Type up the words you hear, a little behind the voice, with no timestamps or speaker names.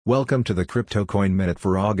Welcome to the Crypto Coin Minute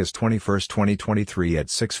for August 21, 2023 at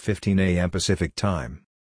 6:15 a.m. Pacific Time.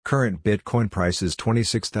 Current Bitcoin price is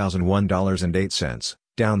 $26,001.08,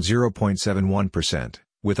 down 0.71%,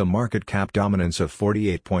 with a market cap dominance of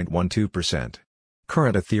 48.12%.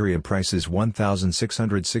 Current Ethereum price is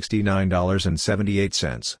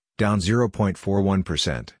 $1,669.78, down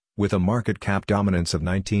 0.41%, with a market cap dominance of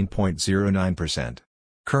 19.09%.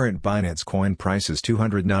 Current Binance Coin price is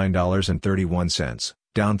 $209.31,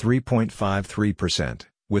 down 3.53%,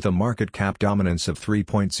 with a market cap dominance of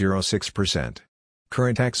 3.06%.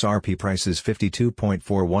 Current XRP price is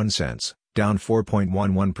 52.41 cents, down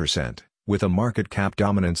 4.11%, with a market cap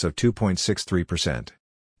dominance of 2.63%.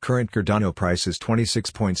 Current Cardano price is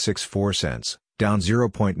 26.64 cents, down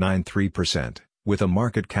 0.93%, with a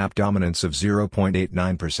market cap dominance of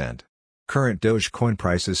 0.89%. Current Dogecoin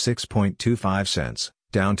price is 6.25 cents,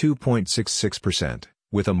 down 2.66%,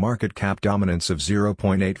 with a market cap dominance of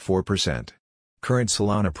 0.84%. Current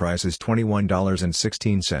Solana price is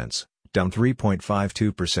 $21.16, down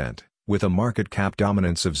 3.52%, with a market cap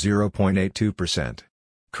dominance of 0.82%.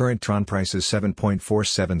 Current Tron price is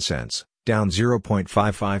 7.47 cents, down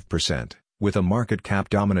 0.55%, with a market cap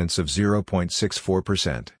dominance of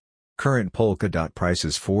 0.64%. Current Polkadot price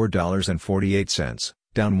is $4.48,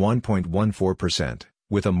 down 1.14%.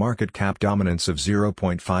 with a market cap dominance of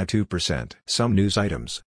 0.52%. Some news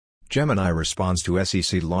items. Gemini responds to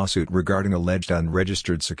SEC lawsuit regarding alleged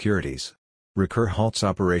unregistered securities. Recur halts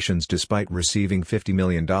operations despite receiving $50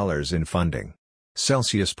 million in funding.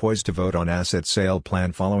 Celsius poised to vote on asset sale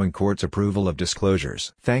plan following court's approval of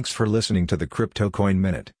disclosures. Thanks for listening to the Crypto Coin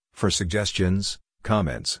Minute. For suggestions,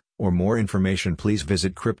 comments, or more information, please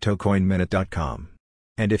visit CryptoCoinMinute.com.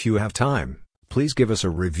 And if you have time, please give us a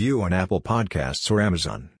review on Apple Podcasts or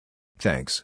Amazon. Thanks.